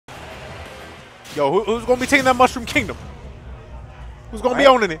Yo, who's going to be taking that Mushroom Kingdom? Who's going to be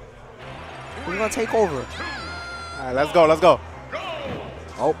owning it? Who's going to take over? All right, let's go. Let's go.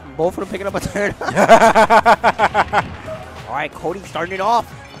 Oh, both of them picking up a turn. All right, Cody starting it off.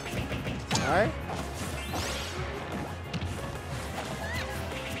 All right.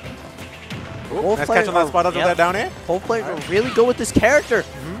 Ooh, nice catch on that spot up that down here. Both players are really good with this character.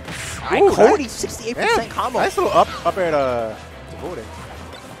 All right, Cody, 68% combo. Nice little up air to Cody.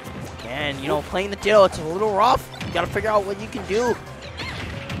 And, you know, playing the Ditto, it's a little rough. You got to figure out what you can do.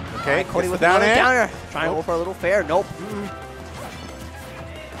 Okay, right, Cody with another downer. Trying to go for a little fair. Nope.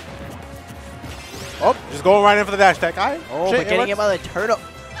 Oh, just going right in for the dash attack. All right. Oh, but getting hit by the turnip.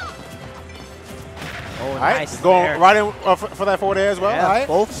 Oh, nice. Going right in for that forward air as well. Yeah, all right.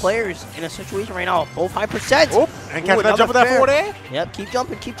 Both players in a situation right now, both 5%. Oh, and catch that jump with that forward air. Yep, keep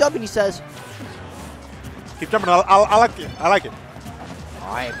jumping, he says. Keep jumping. I like it. I like it.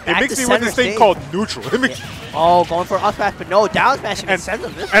 All right, it makes me with this thing called neutral. Oh, going for up smash, but no, down smash and sends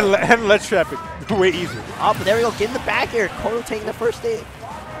him this and let's trap it way easier. Oh, but there we go, get in the back here. Cody taking the first stage.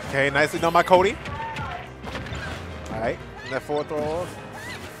 Okay, nicely done by Cody. All right, that forward throw off.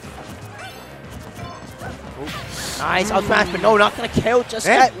 Nice up smash, but no, not gonna kill just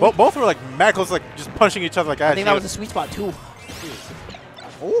yet. Both were like mad close, like just punching each other like that. I think that was a sweet spot too.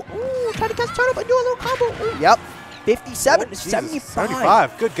 Oh, trying to catch turtle, but do a little combo. Ooh, yep. 57 to 75.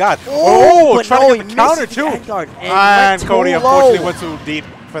 75. Good God. Oh, trying to get the counter too. And Cody unfortunately went too deep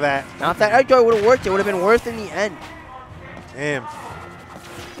for that. Now if that edge guard would have worked, it would have been worth in the end. Damn.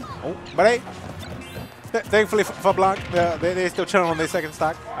 Oh, but hey, thankfully for Blanc, they still chilling on their second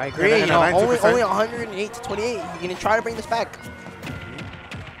stock. I agree. You know, only 108 to 28. You're gonna try to bring this back.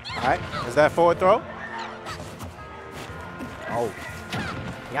 All right, is that forward throw? Oh.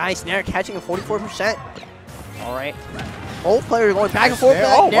 Nice nair catching at 44%. All right. Both players going back and forth.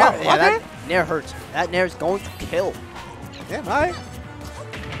 Oh, wow. Yeah, that nair hurts. That nair is going to kill. Yeah, nice.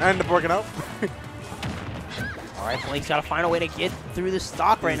 And the breaking out. All right, Blake's got to find a way to get through this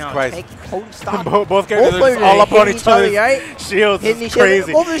stock right now. Take Cody's stock. Both characters are all up on each other's right? shields. It's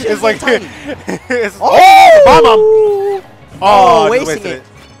crazy. It's like, oh, wasting it.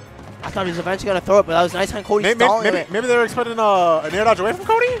 I thought he was eventually going to throw it, but that was nice on Cody stalling it. Maybe they were expecting a near dodge away from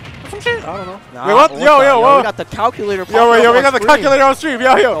Cody or some shit? I don't know. Nah, wait, what? Yo, we got the calculator. Yo, we got the calculator on stream. Yo.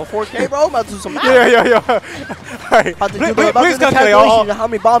 Oh, 4K, bro. About to do some math. Yo. All right. About to do the calculation of how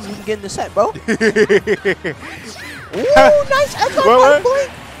many bombs you can get in the set, bro. Ooh, nice edge on Blink.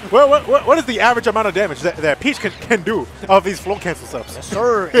 What is the average amount of damage that Peach can do of these flow cancel subs? Yes,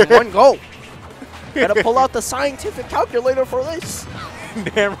 sir. In one go. Gotta pull out the scientific calculator for this.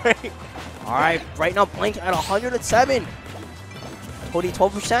 Damn right. All right, right now Blink at 107. Cody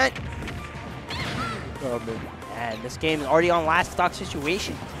 12%. Oh, man. And this game is already on last stock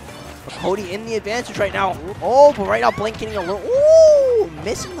situation. But Cody in the advantage right now. Oh, but right now Blink getting a little. Ooh,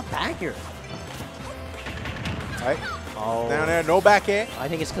 missing the back here. All right. Oh. Down there, no back air. I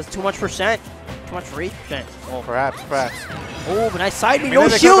think it's because too much percent. Too much rage percent. Oh, perhaps. Oh, but nice side B, no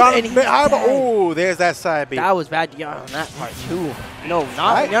shield, and oh, there's that side B. That was bad on that part too. No,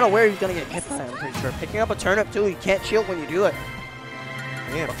 not aware he's gonna get hit by that, I'm pretty sure. Picking up a turnip too, you can't shield when you do it.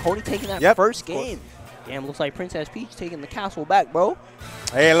 Damn. But Cody taking that first game. Damn, looks like Princess Peach taking the castle back, bro.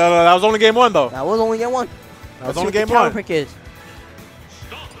 Hey, look, that was only game one though. That was only game one. That was only game one. Pick is.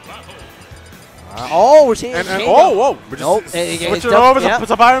 Oh, we're seeing whoa. We're just switching over to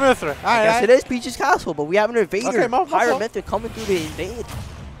Pyramithra. I guess it is Peach's castle, but we have an invader. Pyramithra coming through to invade.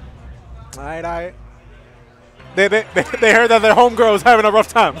 All right. They heard that their homegirl was having a rough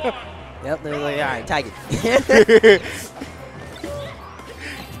time. Yep, they're like, all right, tag it.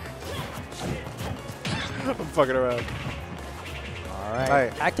 I'm fucking around. All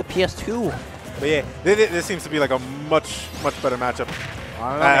right, back to PS2. But yeah, this seems to be like a much better matchup.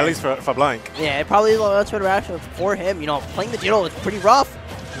 At least for Blank. Yeah, it probably is a much better matchup for him. You know, playing the Ditto is pretty rough.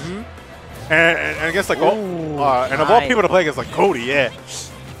 And I guess like, and of all people to play against, like Cody, it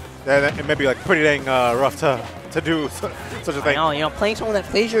may be like pretty dang rough to do such a thing. You know, playing someone that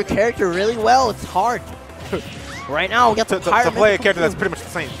plays your character really well, it's hard. Right now, we got the to play a character that's pretty much the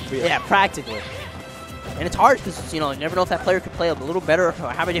same. Yeah, practically. And it's hard because, you know, you never know if that player could play a little better or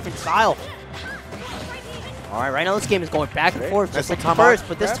have a different style. All right, right now this game is going back and forth just like the first,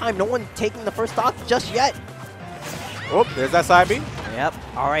 but this time no one taking the first stock just yet. Oh, there's that side B. Yep.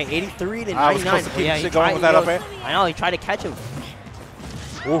 All right, 83 to 99. Going with that up there. I know, he tried to catch him.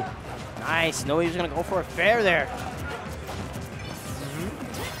 Ooh. Nice. No, he was going to go for a fair there.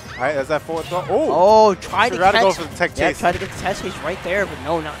 All right, there's that forward throw. Oh, tried to catch. Go for the tech chase. Yeah, tried to get the tech chase right there, but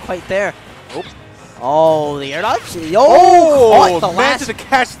no, not quite there. Oh. Oh, the air dodge. Yo, oh, the managed to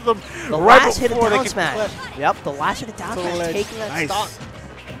catch them right last hit of before they down could smash. Yep, the last hit of down smash, taking that nice. stock.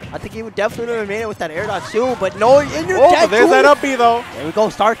 I think he would definitely have made it with that air dodge too, but no, in your oh, dead. There's that up B though. There we go,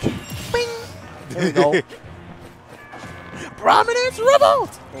 Stark. Bing. There we go. Prominence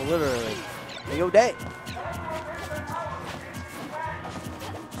revolt. Well, literally. There you go, day.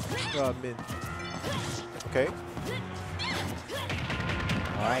 Okay.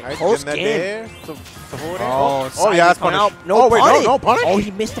 All right, close game. Oh, yeah, that's punish. Out. No wait, punish. no punish. Oh, he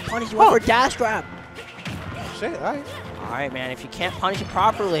missed the punish. He went for a dash grab. Shit, all right. All right, man. If you can't punish it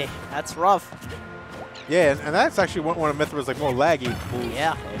properly, that's rough. Yeah, and that's actually one of Mithra's like more laggy moves.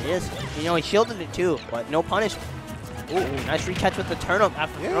 Yeah, it is. You know, he shielded it too, but no punish. Ooh, nice recatch with the turnip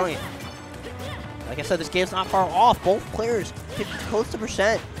after throwing it. Like I said, this game's not far off. Both players close to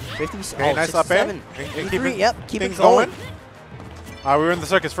percent. 50, okay, nice up air. Yep, keep it going. We were in the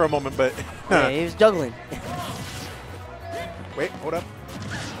circus for a moment, but yeah, he was juggling. Wait, hold up.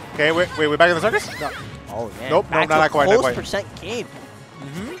 Okay, wait, we're back in the circus? No. Oh, man. Nope, no, not quite. Close percent game.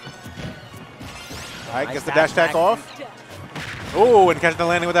 All right, gets the dash attack off. Oh, and catching the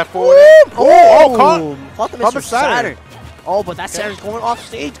landing with that forward. Caught the Mr. Saturn. Oh, but that Saturn's going off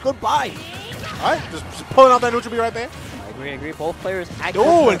stage. Goodbye. All right, just pulling out that neutral B right there. I agree. Both players.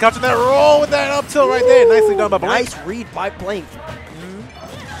 Oh, and catching that roll with that up tilt right there. Nicely done by Blink. Nice read by Blink.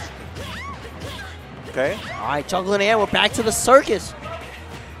 Okay. All right, juggling in. We're back to the circus.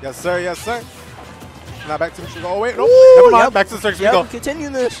 Yes, sir. Yes, sir. Now back to the circus. Oh, wait. Nope. Never mind. Back to the circus we go. Continue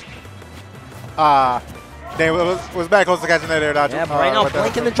this. Damn, was back close to catching that air dodge. Yeah, but right now,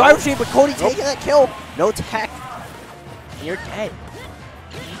 Blink in the driver's seat, but Cody taking that kill. No tech. And you're dead.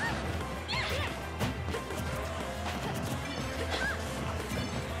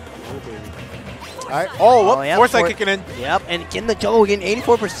 All right. Oh, yep. Foresight kicking in. Yep, and getting the juggle, getting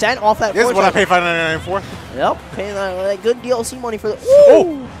 84% off that. This is what I pay $5.99 for. Yep, paying that good DLC money for the.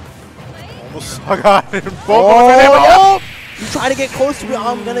 Oh! Almost. I got it. You try to get close to me.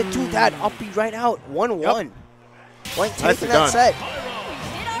 I'm gonna do that. Up B right out. 1-1. Yep. Blink taking that set.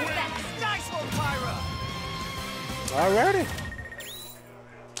 Alrighty.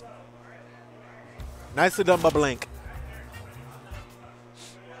 Nicely done by Blink.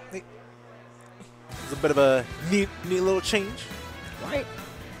 It's a bit of a neat little change. Right.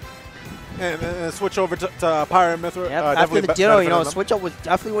 And switch over to Pyro and Mithra. Yep, after the ditto, you know, switch up was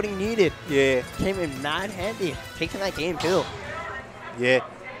definitely what he needed. Yeah. Came in mad handy. Taking that game, too. Yeah.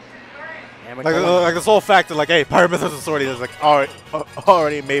 Like this whole fact that, like, hey, Pyro Mithra's a sword, is like,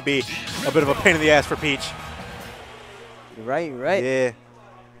 already maybe a bit of a pain in the ass for Peach. You're right. Yeah.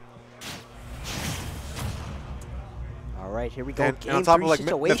 All right, here we go. And on top of, like,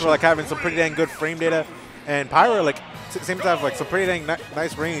 Mithra, like, having some pretty dang good frame data, and Pyro, like, same time, like, some pretty dang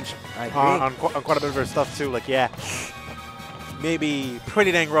nice range on quite a bit of her stuff, too. Like, yeah, maybe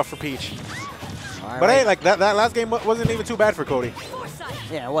pretty dang rough for Peach. But hey, like, that last game wasn't even too bad for Cody.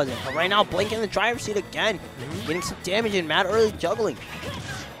 Yeah, it wasn't. But right now, Blink in the driver's seat again. Getting some damage in mad early juggling.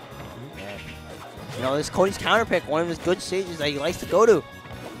 You know, this Cody's counter pick, one of his good stages that he likes to go to.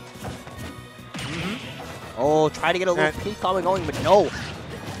 Oh, try to get a little peak coming going, but no.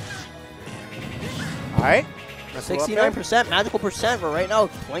 All right. 69% magical percent, but right now,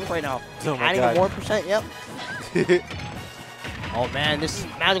 Blink right now. Adding more percent, yep. Oh man, this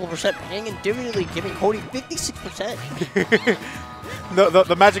magical percent paying individually, giving Cody 56%.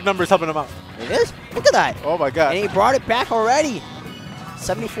 the magic number is helping him out. It is? Look at that. Oh my god. And he brought it back already.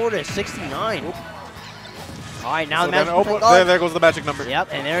 74 to 69. All right, now the magic number. There goes the magic number. Yep,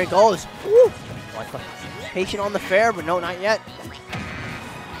 and there it goes. Woo. Patient on the fair, but no, not yet.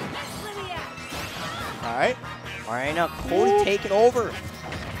 All right. All right, now Cody taking over.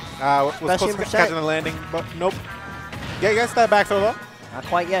 Was close to catching the landing, but nope. Yeah, gets that back throw though. Not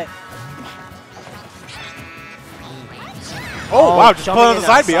quite yet. Oh wow, just pulling on the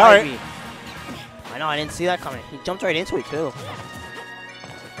side B. All right. I know, I didn't see that coming. He jumped right into it too.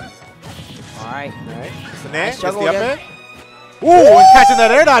 All right. Nice juggle again. Ooh, and catching that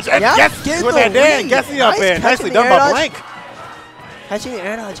air dodge. And yes, with that Dan, gets the up air. Nicely done by Blink. Catching the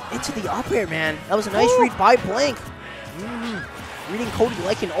air dodge into the up air, man. That was a nice read by Blink. Reading Cody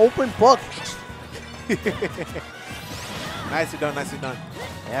like an open book. Nicely done, nicely done.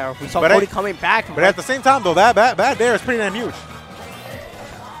 Yeah, we saw Cody coming back. But at the same time, though, that bad there is pretty damn huge.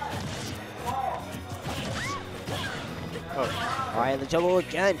 All right, the juggle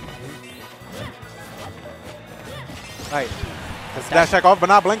again. All right. That's dash check off, but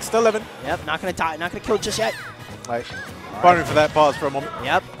not Blink, still living. Yep, not going to die, not going to kill just yet. Right. Pardon for that pause for a moment.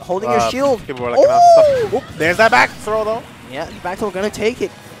 Yep, holding your shield. People were like, stuff. Oop, there's that back throw, though. Yeah, the back throw going to take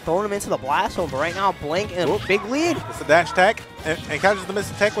it. throwing him into the blast zone, but right now Blink in a big lead. It's a dash attack, and catches the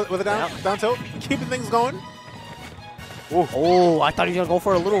missed attack with a down tilt, keeping things going. Ooh. Oh, I thought he was going to go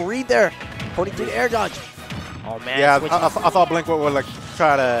for a little read there. Cody did air dodge. Oh, man. Yeah, I thought Blink would like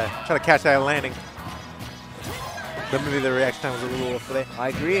try to catch that landing. But maybe the reaction time was a little off there. I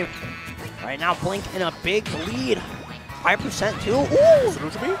agree. Right now, Blink in a big lead. 5% too. Ooh.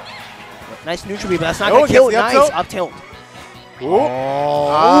 Neutral B? Nice neutral B, but that's not going to kill it. Nice up tilt. Ooh.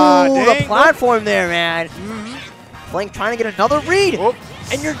 The platform there, man. Blink trying to get another read. Oh.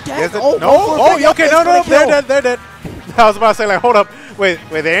 And you're dead. Okay, no, they're dead. I was about to say, like, hold up. Wait,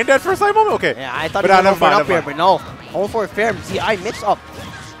 they ain't dead for a slight moment? Okay. Yeah, I thought he was going for up here, but no. Going for a fair. ZI mixed up.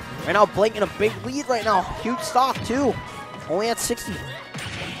 Right now, Blink in a big lead right now. Huge stock, too. Only at 60.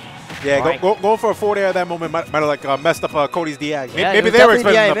 Yeah, going for a 4 there at that moment might have like messed up Cody's DI. Yeah, maybe they were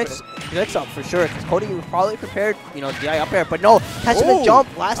expecting mix up for sure, because Cody was probably prepared, DI up there. But no, catching the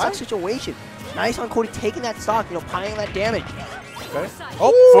jump, last stock situation. Nice on Cody taking that stock, piling that damage. Okay.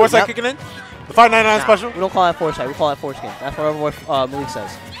 Oh, foresight kicking in. The 599 special. We don't call that foresight. We call that foreskin. That's what our boy Malik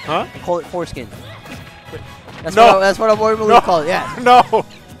says. Huh? We call it foreskin. That's what our boy Malik calls it. Yeah. No.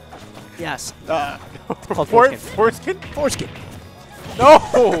 Yes. Called foreskin. Foreskin? Foreskin.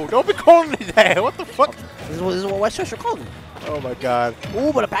 No, don't be calling it that. What the fuck? This is what Westchester called him. Oh my god.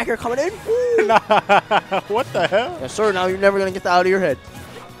 Ooh, but a back air coming in. What the hell? Yes, sir. Now you're never gonna get that out of your head.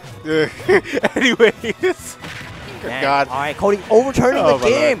 Anyways. Man, God. All right, Cody overturning the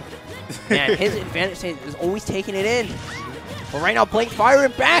game. Man, his advantage is always taking it in. But right now, Blink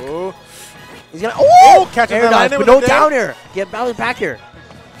firing back. Ooh. He's gonna catching air that dodge, but no down air. Get bounced back here.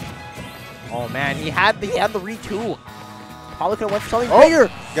 Oh man, he had the read too. Probably could have went for something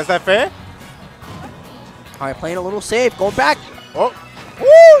bigger. Guess that fair? All right, playing a little safe, going back. Oh.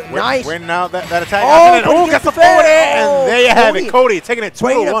 Woo! Nice. Winning out that attack. Oh, gets the forward air, and there you have it. Cody taking it 2-1.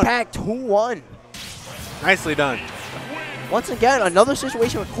 Bringing it back 2-1. Nicely done. Once again, another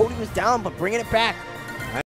situation where Cody was down, but bringing it back.